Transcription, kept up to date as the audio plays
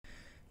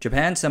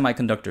Japan's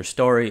semiconductor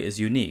story is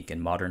unique in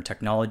modern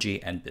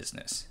technology and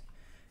business.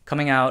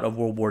 Coming out of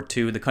World War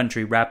II, the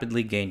country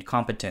rapidly gained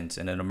competence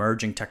in an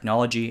emerging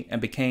technology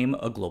and became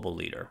a global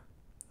leader.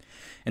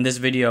 In this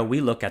video, we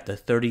look at the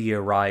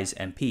 30-year rise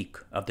and peak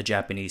of the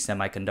Japanese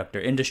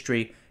semiconductor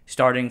industry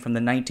starting from the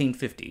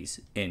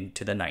 1950s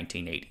into the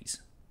 1980s.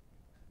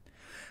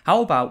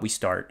 How about we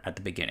start at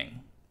the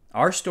beginning?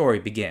 Our story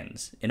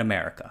begins in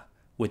America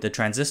with the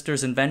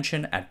transistor's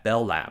invention at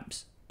Bell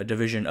Labs, a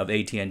division of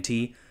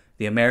AT&T,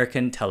 the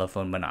American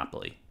telephone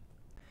monopoly.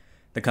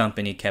 The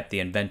company kept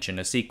the invention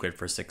a secret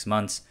for 6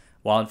 months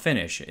while it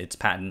finished its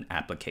patent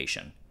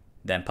application,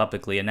 then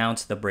publicly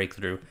announced the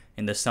breakthrough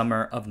in the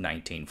summer of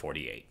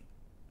 1948.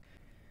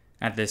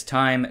 At this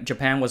time,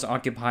 Japan was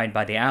occupied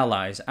by the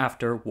Allies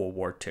after World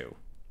War II.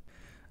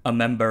 A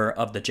member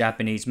of the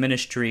Japanese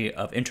Ministry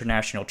of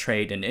International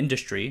Trade and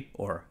Industry,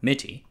 or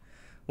MITI,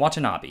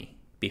 Watanabe,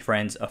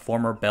 befriends a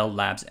former Bell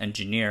Labs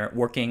engineer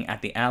working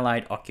at the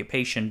Allied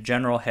Occupation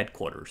General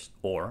Headquarters,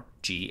 or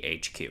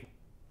GHQ.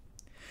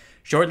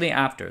 Shortly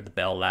after the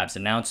Bell Labs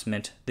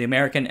announcement, the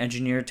American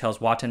engineer tells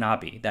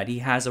Watanabe that he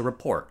has a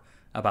report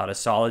about a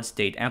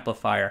solid-state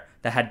amplifier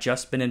that had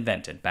just been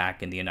invented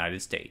back in the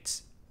United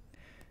States.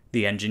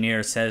 The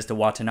engineer says to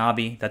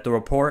Watanabe that the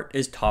report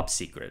is top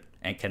secret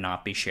and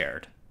cannot be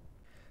shared.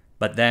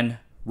 But then,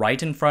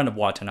 right in front of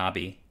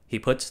Watanabe, he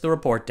puts the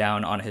report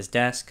down on his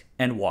desk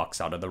and walks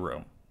out of the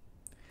room.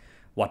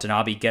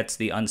 Watanabe gets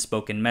the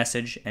unspoken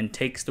message and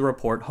takes the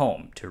report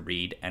home to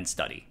read and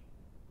study.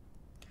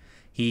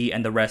 He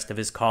and the rest of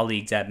his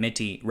colleagues at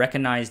MITI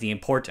recognize the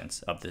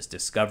importance of this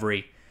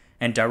discovery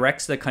and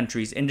directs the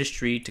country's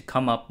industry to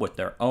come up with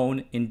their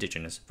own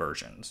indigenous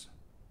versions.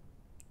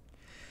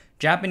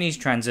 Japanese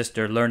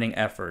transistor learning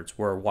efforts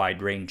were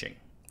wide-ranging,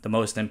 the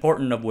most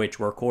important of which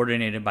were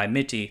coordinated by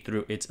MITI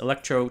through its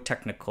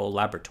Electrotechnical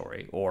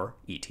Laboratory, or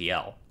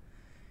ETL.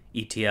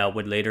 ETL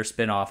would later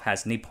spin off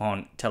as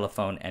Nippon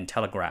Telephone and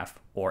Telegraph,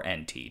 or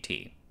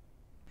NTT.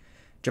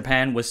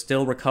 Japan was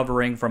still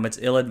recovering from its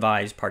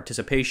ill-advised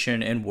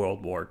participation in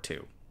World War II,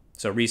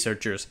 so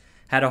researchers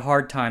had a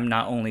hard time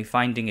not only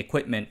finding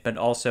equipment but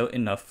also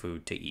enough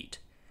food to eat.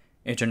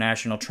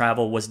 International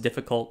travel was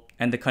difficult,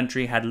 and the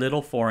country had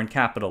little foreign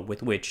capital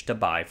with which to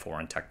buy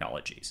foreign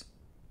technologies.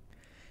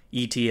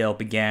 ETL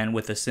began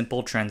with a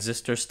simple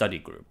transistor study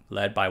group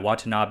led by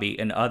Watanabe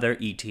and other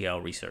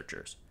ETL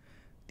researchers.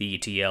 The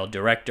ETL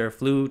director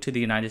flew to the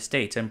United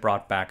States and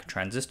brought back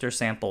transistor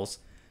samples.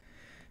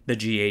 The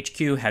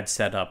GHQ had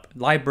set up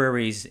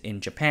libraries in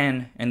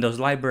Japan, and those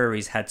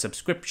libraries had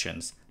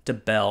subscriptions to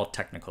Bell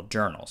technical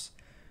journals.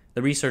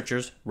 The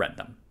researchers read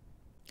them.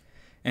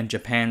 And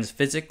Japan's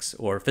Physics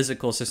or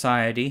Physical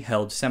Society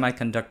held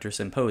semiconductor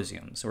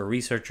symposiums where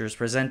researchers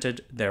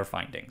presented their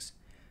findings,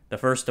 the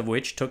first of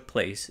which took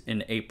place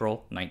in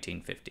April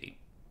 1950.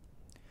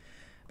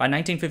 By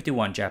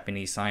 1951,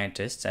 Japanese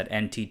scientists at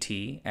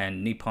NTT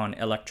and Nippon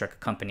Electric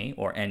Company,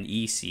 or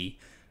NEC,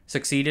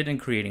 succeeded in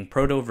creating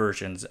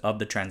proto-versions of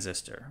the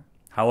transistor.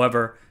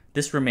 However,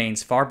 this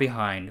remains far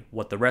behind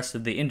what the rest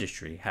of the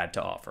industry had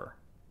to offer.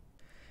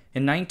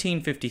 In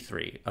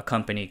 1953, a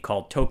company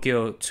called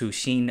Tokyo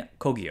Tsushin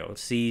Kogyo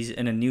sees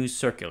in a news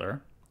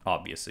circular,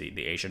 obviously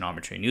the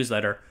Asianometry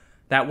newsletter,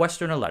 that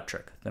Western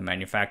Electric, the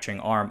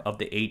manufacturing arm of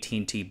the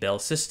AT&T Bell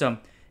system,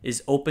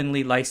 is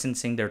openly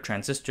licensing their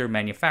transistor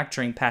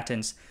manufacturing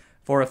patents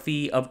for a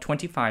fee of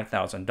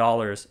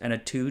 $25,000 and a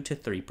 2 to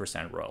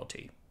 3%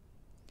 royalty.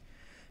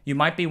 You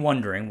might be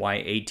wondering why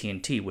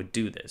AT&T would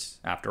do this.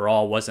 After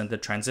all, wasn't the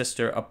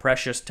transistor a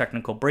precious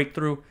technical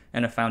breakthrough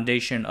and a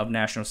foundation of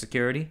national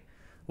security?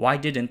 Why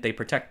didn't they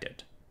protect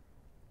it?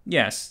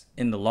 Yes,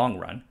 in the long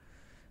run.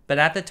 But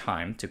at the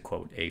time, to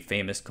quote a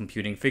famous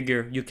computing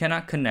figure, you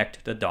cannot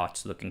connect the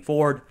dots looking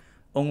forward,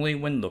 only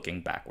when looking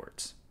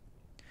backwards.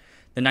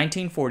 The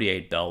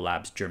 1948 Bell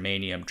Labs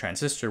germanium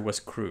transistor was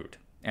crude,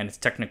 and its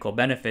technical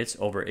benefits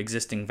over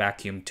existing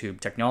vacuum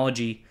tube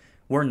technology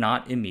were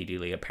not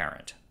immediately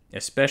apparent,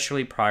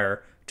 especially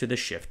prior to the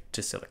shift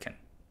to silicon.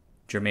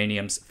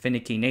 Germanium's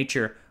finicky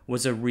nature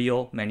was a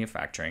real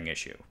manufacturing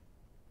issue.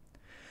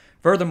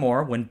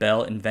 Furthermore, when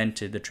Bell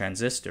invented the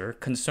transistor,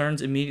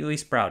 concerns immediately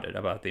sprouted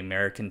about the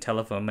American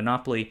telephone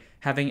monopoly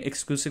having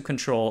exclusive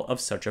control of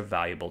such a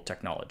valuable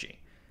technology.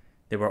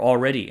 They were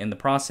already in the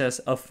process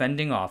of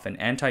fending off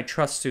an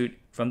antitrust suit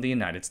from the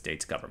United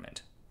States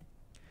government.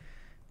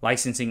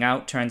 Licensing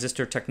out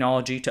transistor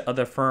technology to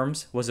other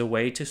firms was a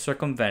way to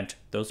circumvent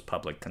those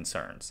public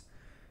concerns.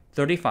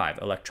 35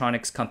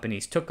 electronics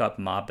companies took up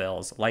Ma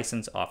Bell's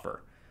license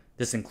offer.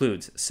 This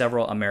includes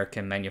several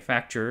American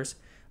manufacturers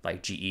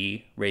like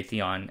GE,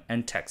 Raytheon,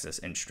 and Texas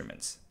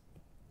Instruments.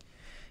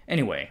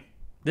 Anyway,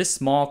 this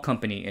small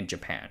company in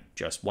Japan,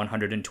 just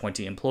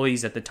 120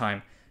 employees at the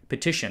time,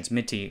 petitions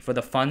MITI for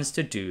the funds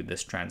to do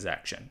this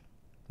transaction.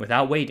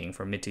 Without waiting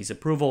for MITI's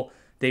approval,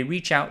 they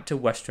reach out to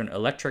Western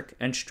Electric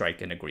and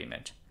strike an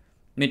agreement.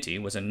 MITI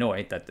was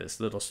annoyed that this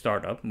little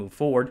startup moved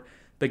forward,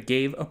 but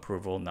gave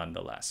approval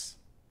nonetheless.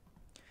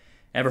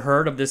 Ever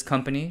heard of this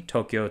company,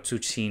 Tokyo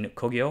Tsushin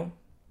Kogyo?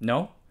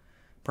 No?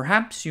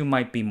 Perhaps you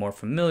might be more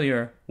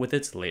familiar with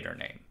its later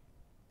name,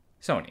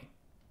 Sony.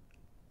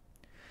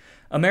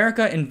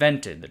 America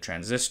invented the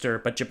transistor,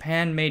 but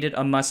Japan made it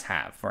a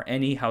must-have for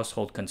any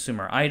household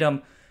consumer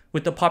item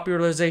with the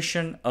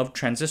popularization of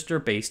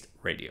transistor-based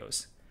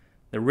radios.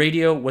 The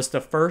radio was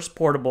the first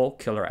portable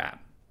killer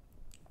app.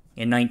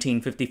 In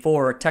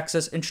 1954,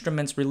 Texas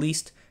Instruments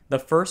released the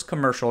first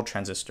commercial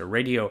transistor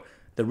radio,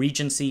 the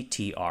Regency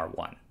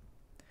TR-1.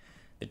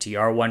 The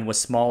TR-1 was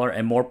smaller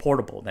and more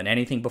portable than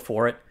anything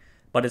before it,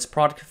 but its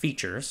product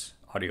features,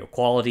 audio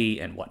quality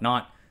and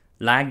whatnot,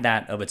 lagged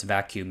that of its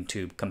vacuum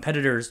tube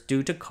competitors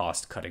due to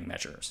cost-cutting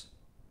measures.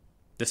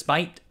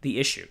 Despite the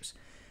issues,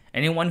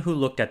 anyone who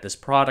looked at this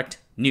product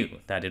knew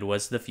that it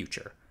was the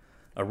future.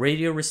 A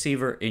radio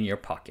receiver in your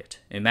pocket.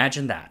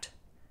 Imagine that.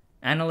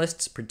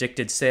 Analysts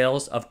predicted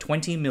sales of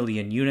 20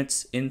 million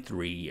units in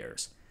 3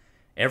 years.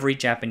 Every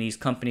Japanese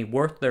company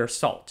worth their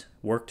salt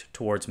worked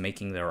towards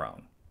making their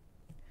own.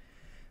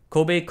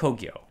 Kobe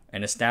Kogyo,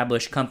 an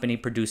established company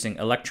producing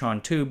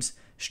electron tubes,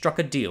 struck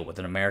a deal with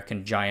an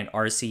American giant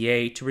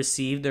RCA to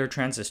receive their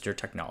transistor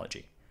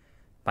technology.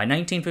 By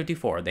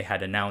 1954, they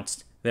had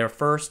announced their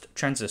first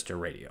transistor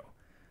radio.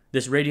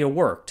 This radio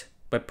worked,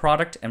 but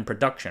product and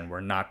production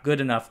were not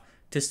good enough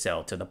to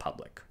sell to the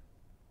public.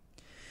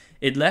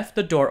 It left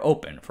the door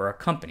open for a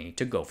company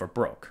to go for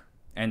broke,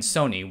 and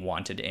Sony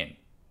wanted in.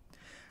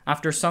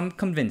 After some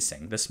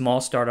convincing, the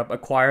small startup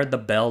acquired the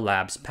Bell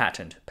Labs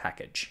patent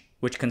package,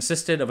 which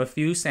consisted of a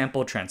few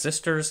sample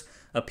transistors,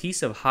 a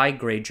piece of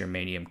high-grade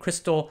germanium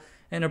crystal,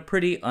 and a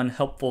pretty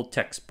unhelpful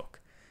textbook,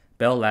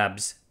 Bell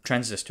Labs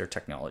Transistor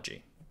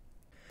Technology.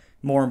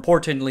 More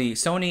importantly,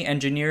 Sony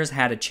engineers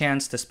had a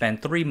chance to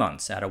spend 3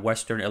 months at a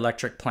Western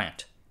Electric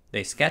plant.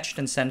 They sketched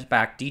and sent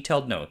back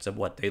detailed notes of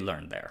what they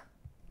learned there.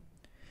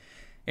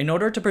 In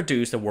order to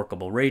produce a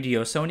workable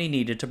radio, Sony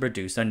needed to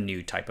produce a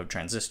new type of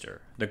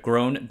transistor, the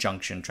grown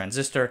junction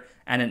transistor,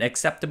 at an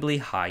acceptably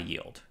high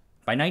yield.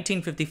 By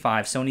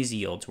 1955, Sony's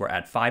yields were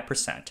at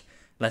 5%,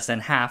 less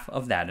than half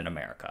of that in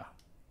America.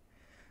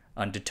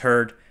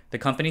 Undeterred, the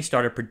company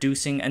started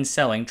producing and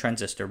selling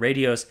transistor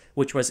radios,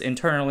 which was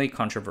internally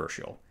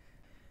controversial.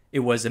 It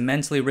was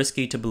immensely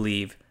risky to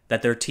believe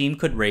that their team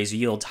could raise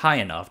yields high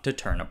enough to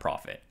turn a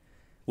profit.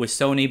 With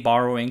Sony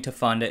borrowing to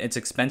fund its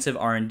expensive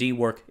R&D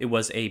work, it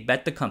was a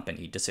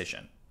bet-the-company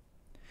decision.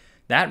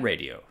 That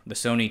radio, the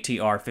Sony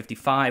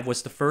TR-55,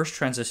 was the first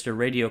transistor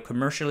radio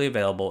commercially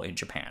available in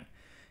Japan.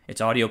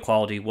 Its audio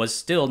quality was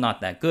still not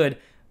that good,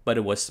 but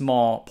it was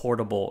small,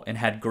 portable, and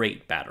had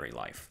great battery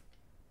life.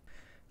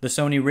 The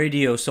Sony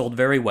radio sold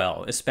very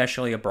well,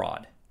 especially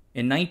abroad.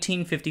 In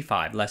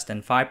 1955, less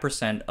than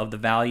 5% of the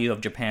value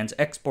of Japan's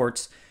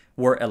exports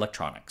were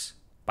electronics.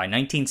 By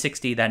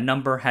 1960, that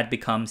number had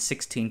become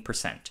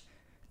 16%.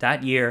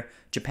 That year,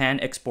 Japan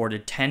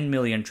exported 10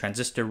 million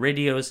transistor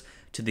radios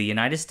to the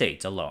United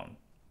States alone.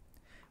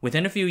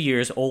 Within a few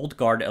years, old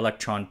guard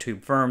electron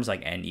tube firms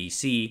like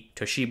NEC,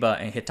 Toshiba,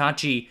 and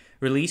Hitachi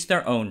released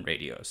their own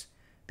radios.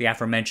 The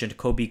aforementioned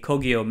Kobe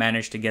Kogyo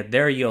managed to get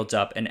their yields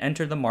up and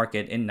enter the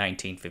market in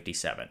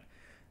 1957.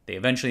 They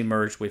eventually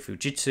merged with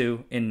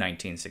Fujitsu in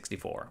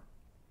 1964.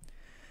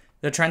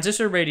 The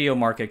transistor radio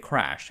market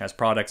crashed as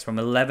products from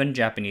 11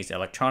 Japanese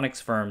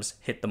electronics firms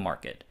hit the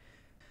market.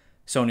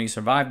 Sony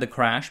survived the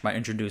crash by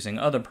introducing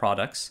other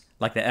products,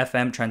 like the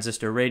FM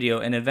transistor radio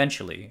and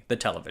eventually the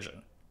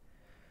television.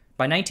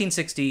 By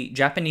 1960,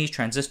 Japanese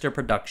transistor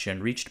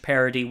production reached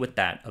parity with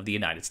that of the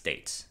United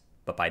States,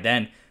 but by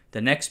then,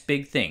 the next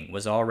big thing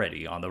was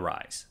already on the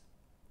rise.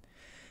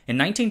 In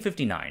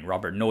 1959,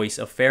 Robert Noyce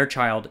of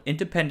Fairchild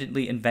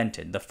independently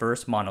invented the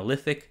first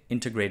monolithic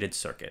integrated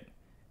circuit.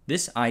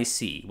 This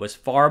IC was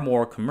far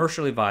more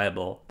commercially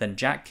viable than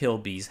Jack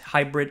Kilby's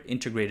hybrid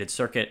integrated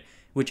circuit,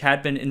 which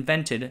had been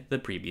invented the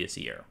previous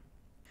year.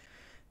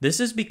 This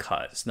is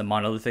because the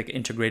monolithic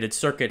integrated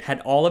circuit had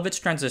all of its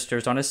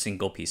transistors on a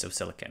single piece of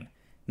silicon,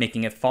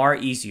 making it far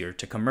easier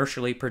to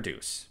commercially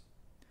produce.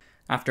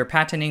 After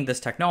patenting this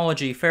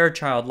technology,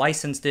 Fairchild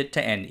licensed it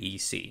to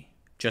NEC,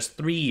 just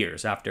 3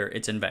 years after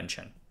its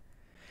invention.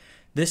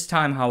 This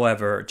time,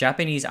 however,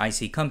 Japanese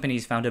IC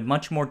companies found it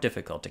much more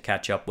difficult to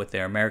catch up with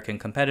their American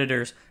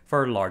competitors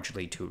for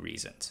largely 2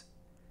 reasons.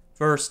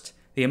 First,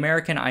 the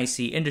American IC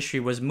industry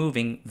was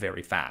moving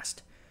very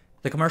fast.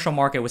 The commercial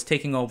market was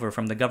taking over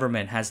from the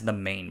government as the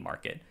main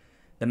market.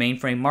 The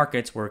mainframe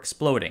markets were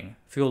exploding,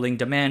 fueling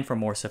demand for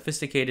more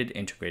sophisticated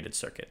integrated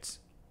circuits.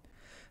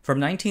 From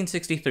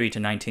 1963 to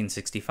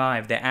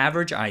 1965, the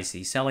average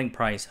IC selling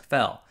price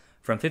fell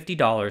from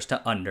 $50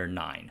 to under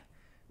 $9.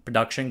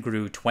 Production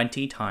grew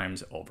 20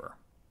 times over.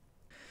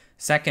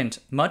 Second,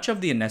 much of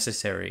the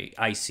necessary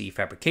IC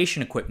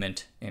fabrication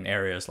equipment in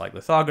areas like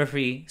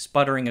lithography,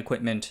 sputtering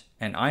equipment,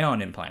 and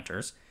ion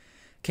implanters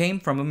came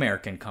from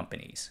American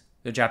companies.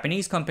 The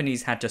Japanese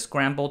companies had to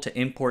scramble to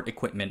import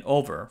equipment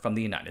over from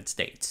the United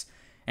States,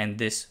 and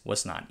this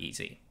was not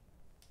easy.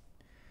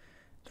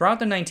 Throughout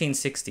the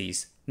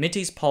 1960s,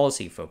 MITI's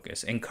policy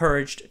focus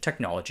encouraged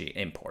technology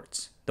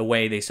imports, the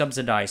way they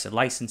subsidized the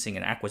licensing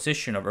and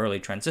acquisition of early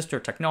transistor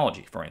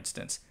technology, for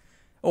instance,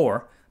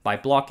 or by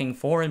blocking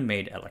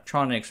foreign-made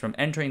electronics from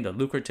entering the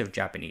lucrative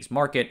Japanese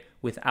market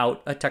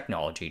without a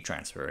technology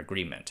transfer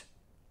agreement.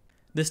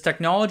 This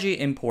technology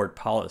import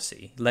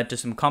policy led to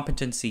some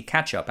competency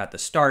catch-up at the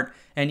start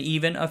and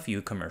even a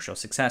few commercial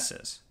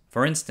successes.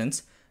 For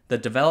instance, the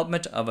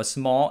development of a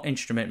small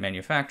instrument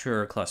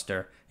manufacturer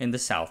cluster in the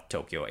South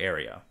Tokyo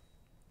area.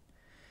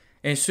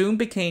 It soon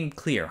became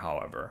clear,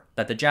 however,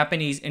 that the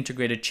Japanese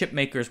integrated chip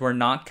makers were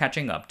not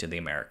catching up to the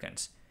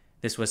Americans.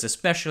 This was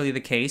especially the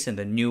case in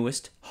the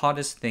newest,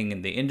 hottest thing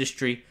in the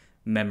industry,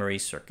 memory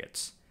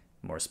circuits.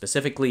 More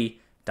specifically,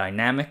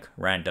 dynamic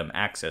random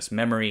access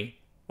memory,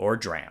 or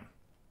DRAM.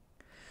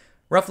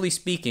 Roughly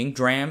speaking,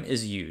 DRAM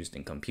is used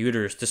in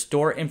computers to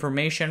store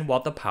information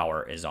while the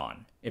power is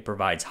on. It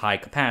provides high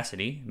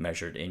capacity,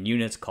 measured in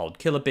units called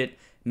kilobit,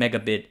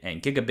 megabit,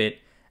 and gigabit,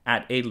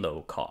 at a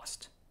low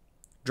cost.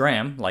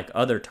 DRAM, like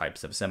other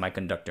types of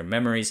semiconductor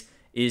memories,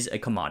 is a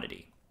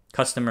commodity.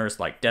 Customers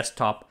like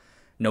desktop,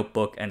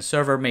 notebook, and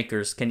server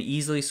makers can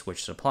easily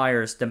switch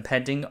suppliers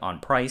depending on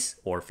price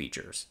or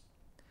features.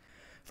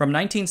 From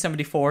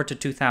 1974 to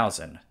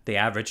 2000, the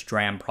average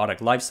DRAM product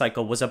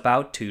lifecycle was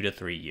about 2 to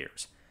 3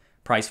 years.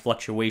 Price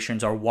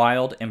fluctuations are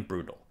wild and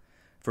brutal.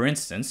 For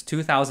instance,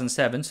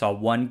 2007 saw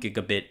 1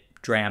 gigabit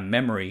DRAM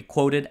memory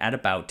quoted at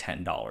about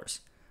 $10.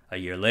 A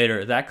year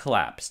later, that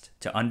collapsed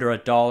to under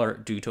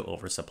 $1 due to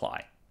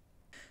oversupply.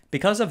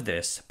 Because of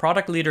this,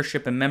 product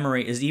leadership in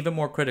memory is even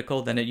more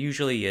critical than it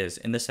usually is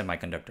in the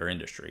semiconductor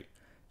industry.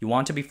 You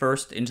want to be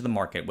first into the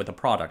market with a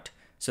product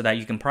so that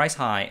you can price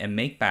high and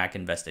make back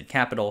invested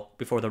capital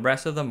before the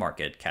rest of the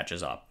market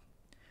catches up.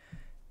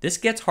 This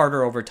gets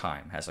harder over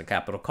time as the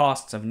capital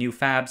costs of new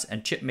fabs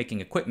and chip-making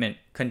equipment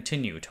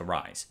continue to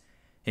rise.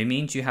 It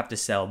means you have to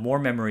sell more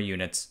memory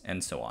units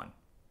and so on.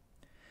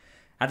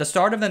 At the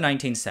start of the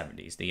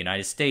 1970s, the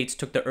United States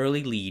took the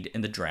early lead in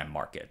the DRAM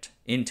market.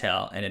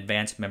 Intel and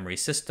Advanced Memory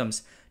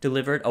Systems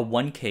delivered a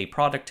 1K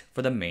product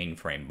for the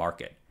mainframe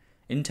market.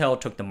 Intel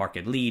took the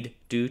market lead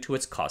due to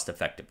its cost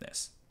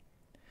effectiveness.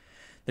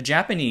 The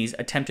Japanese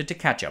attempted to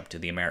catch up to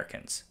the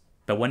Americans,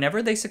 but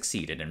whenever they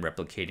succeeded in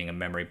replicating a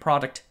memory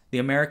product, the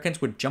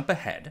Americans would jump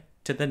ahead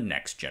to the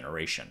next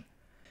generation.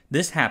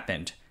 This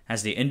happened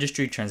as the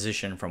industry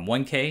transitioned from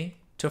 1K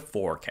to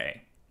 4K,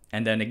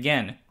 and then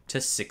again to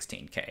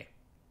 16K.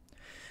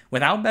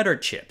 Without better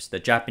chips, the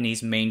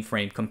Japanese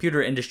mainframe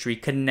computer industry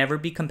could never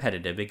be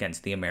competitive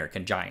against the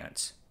American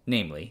giants,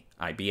 namely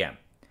IBM.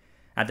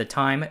 At the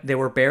time, they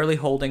were barely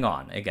holding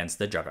on against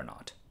the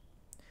juggernaut.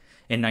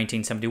 In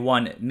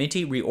 1971,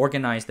 MITI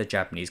reorganized the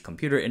Japanese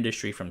computer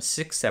industry from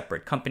 6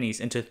 separate companies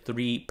into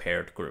 3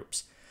 paired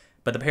groups.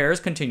 But the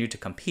pairs continued to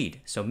compete,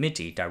 so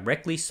MITI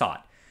directly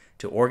sought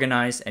to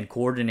organize and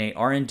coordinate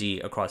R&D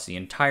across the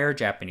entire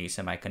Japanese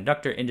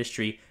semiconductor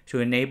industry to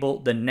enable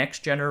the next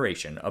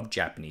generation of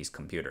Japanese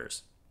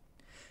computers.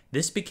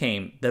 This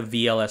became the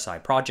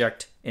VLSI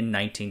project in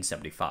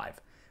 1975,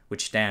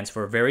 which stands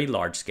for Very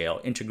Large-Scale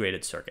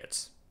Integrated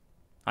Circuits.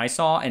 I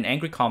saw an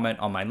angry comment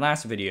on my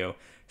last video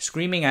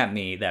screaming at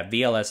me that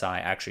VLSI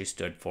actually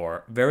stood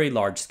for Very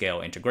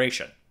Large-Scale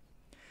Integration.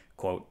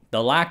 Quote,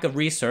 "The lack of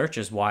research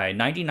is why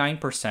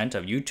 99%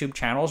 of YouTube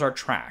channels are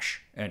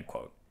trash," end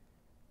quote.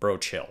 Bro,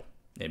 chill.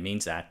 It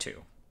means that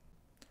too.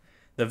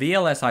 The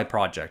VLSI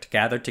project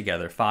gathered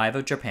together 5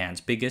 of Japan's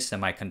biggest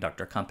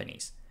semiconductor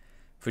companies: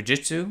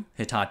 Fujitsu,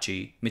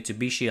 Hitachi,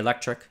 Mitsubishi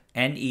Electric,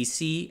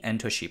 NEC,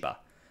 and Toshiba,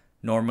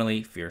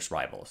 normally fierce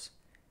rivals.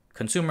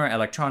 Consumer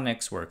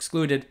electronics were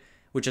excluded,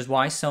 which is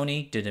why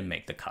Sony didn't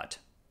make the cut.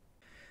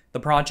 The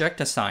project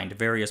assigned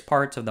various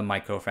parts of the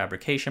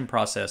microfabrication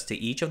process to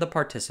each of the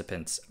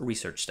participants'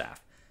 research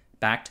staff,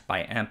 backed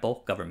by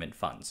ample government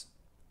funds.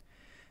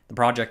 The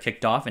project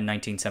kicked off in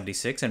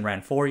 1976 and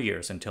ran 4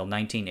 years until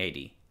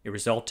 1980. It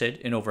resulted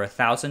in over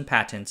 1,000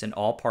 patents in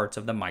all parts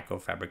of the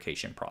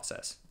microfabrication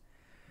process.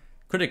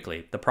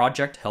 Critically, the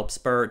project helped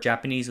spur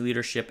Japanese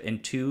leadership in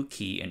 2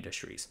 key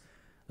industries: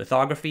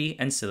 lithography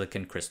and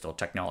silicon crystal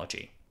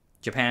technology.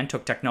 Japan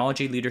took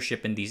technology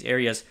leadership in these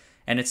areas,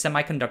 and its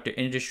semiconductor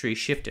industry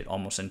shifted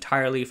almost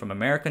entirely from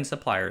American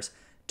suppliers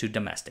to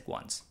domestic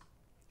ones.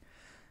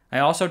 I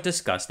also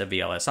discussed the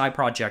VLSI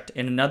project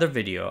in another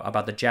video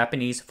about the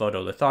Japanese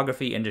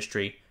photolithography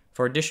industry.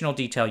 For additional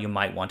detail, you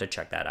might want to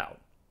check that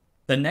out.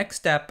 The next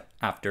step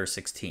after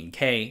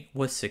 16K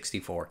was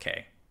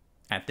 64K.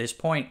 At this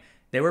point,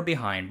 they were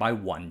behind by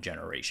 1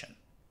 generation.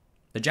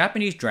 The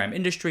Japanese DRAM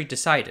industry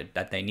decided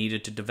that they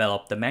needed to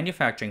develop the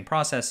manufacturing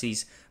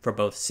processes for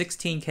both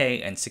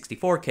 16K and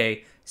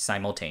 64K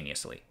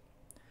simultaneously.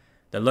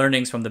 The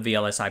learnings from the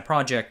VLSI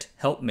project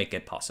helped make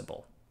it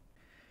possible.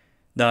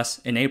 Thus,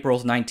 in April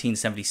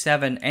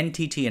 1977,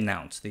 NTT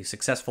announced the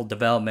successful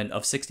development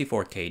of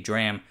 64K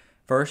DRAM,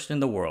 first in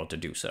the world to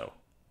do so.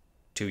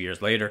 2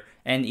 years later,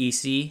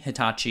 NEC,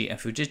 Hitachi, and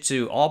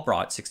Fujitsu all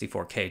brought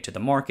 64K to the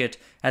market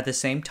at the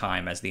same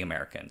time as the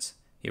Americans,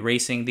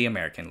 erasing the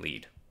American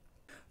lead.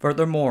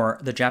 Furthermore,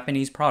 the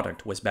Japanese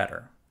product was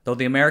better. Though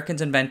the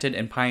Americans invented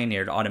and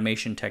pioneered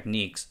automation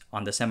techniques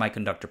on the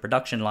semiconductor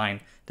production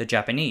line, the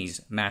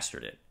Japanese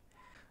mastered it.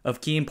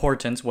 Of key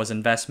importance was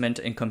investment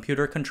in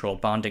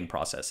computer-controlled bonding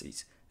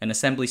processes, an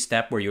assembly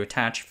step where you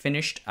attach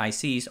finished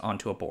ICs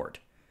onto a board.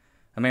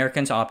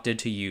 Americans opted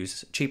to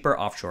use cheaper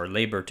offshore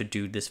labor to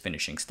do this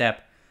finishing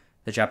step.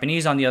 The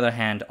Japanese, on the other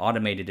hand,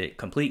 automated it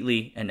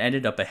completely and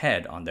ended up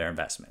ahead on their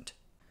investment.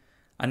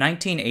 A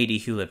 1980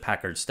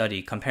 Hewlett-Packard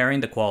study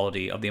comparing the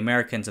quality of the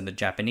Americans and the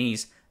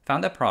Japanese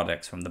found that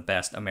products from the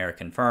best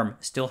American firm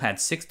still had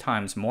 6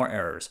 times more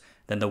errors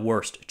than the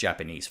worst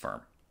Japanese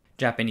firm.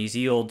 Japanese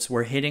yields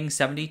were hitting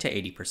 70 to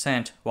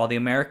 80%, while the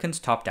Americans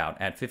topped out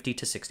at 50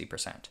 to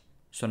 60%.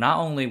 So not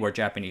only were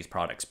Japanese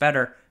products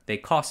better, they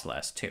cost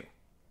less too.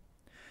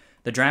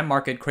 The DRAM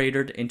market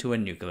cratered into a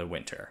nuclear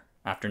winter.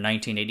 After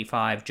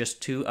 1985,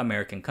 just 2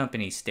 American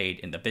companies stayed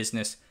in the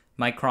business,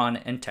 Micron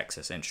and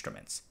Texas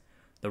Instruments.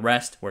 The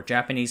rest were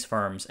Japanese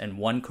firms and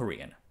 1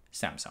 Korean,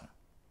 Samsung.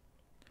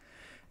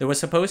 There was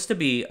supposed to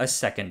be a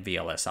second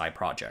VLSI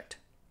project,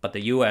 but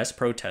the US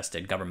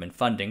protested government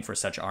funding for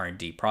such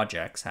R&D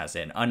projects as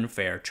an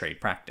unfair trade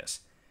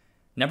practice.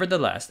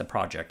 Nevertheless, the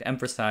project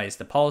emphasized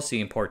the policy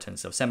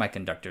importance of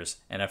semiconductors,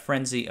 and a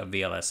frenzy of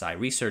VLSI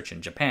research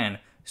in Japan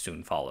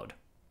soon followed.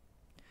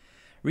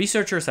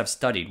 Researchers have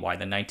studied why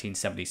the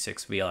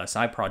 1976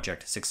 VLSI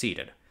project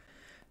succeeded.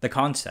 The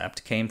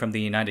concept came from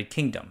the United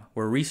Kingdom,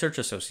 where research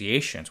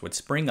associations would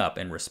spring up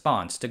in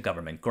response to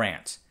government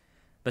grants.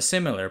 But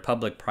similar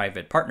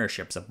public-private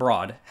partnerships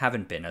abroad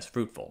haven't been as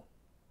fruitful.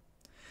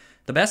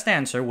 The best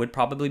answer would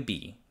probably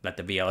be that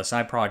the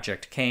VLSI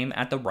project came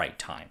at the right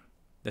time.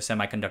 The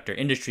semiconductor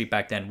industry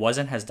back then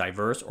wasn't as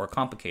diverse or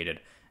complicated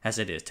as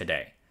it is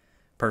today.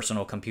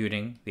 Personal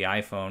computing, the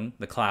iPhone,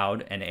 the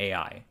cloud, and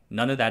AI,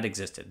 none of that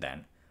existed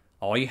then.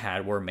 All you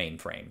had were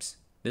mainframes.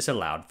 This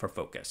allowed for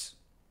focus.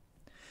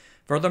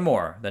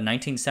 Furthermore, the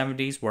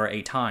 1970s were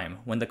a time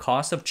when the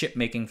cost of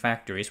chip-making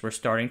factories were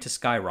starting to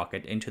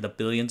skyrocket into the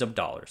billions of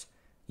dollars.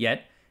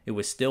 Yet, it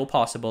was still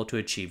possible to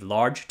achieve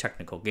large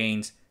technical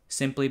gains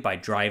simply by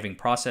driving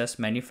process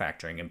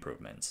manufacturing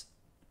improvements.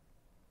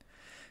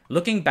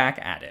 Looking back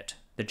at it,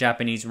 the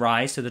Japanese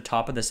rise to the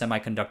top of the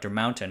semiconductor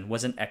mountain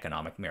was an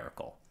economic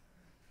miracle.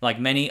 Like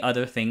many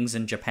other things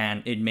in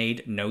Japan, it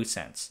made no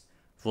sense,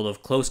 full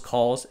of close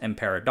calls and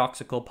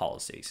paradoxical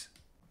policies.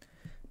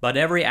 But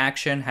every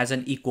action has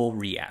an equal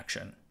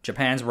reaction.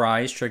 Japan's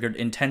rise triggered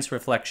intense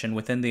reflection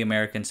within the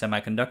American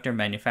semiconductor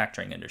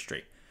manufacturing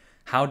industry.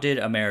 How did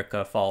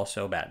America fall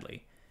so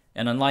badly?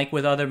 And unlike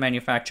with other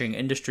manufacturing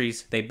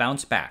industries, they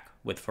bounced back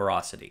with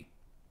ferocity.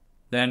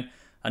 Then,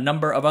 a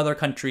number of other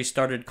countries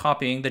started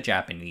copying the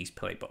Japanese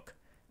playbook,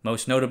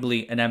 most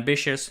notably an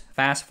ambitious,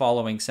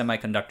 fast-following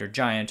semiconductor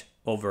giant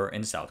over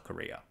in South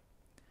Korea.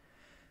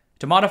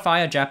 To modify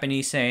a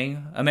Japanese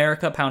saying,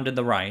 America pounded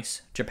the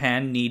rice,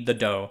 Japan kneaded the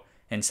dough,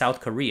 and South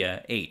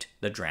Korea ate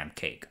the DRAM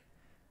cake.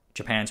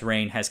 Japan's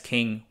reign as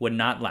king would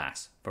not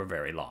last for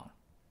very long.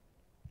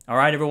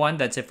 Alright everyone,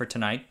 that's it for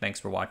tonight. Thanks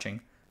for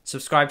watching.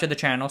 Subscribe to the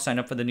channel, sign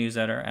up for the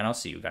newsletter, and I'll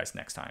see you guys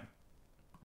next time.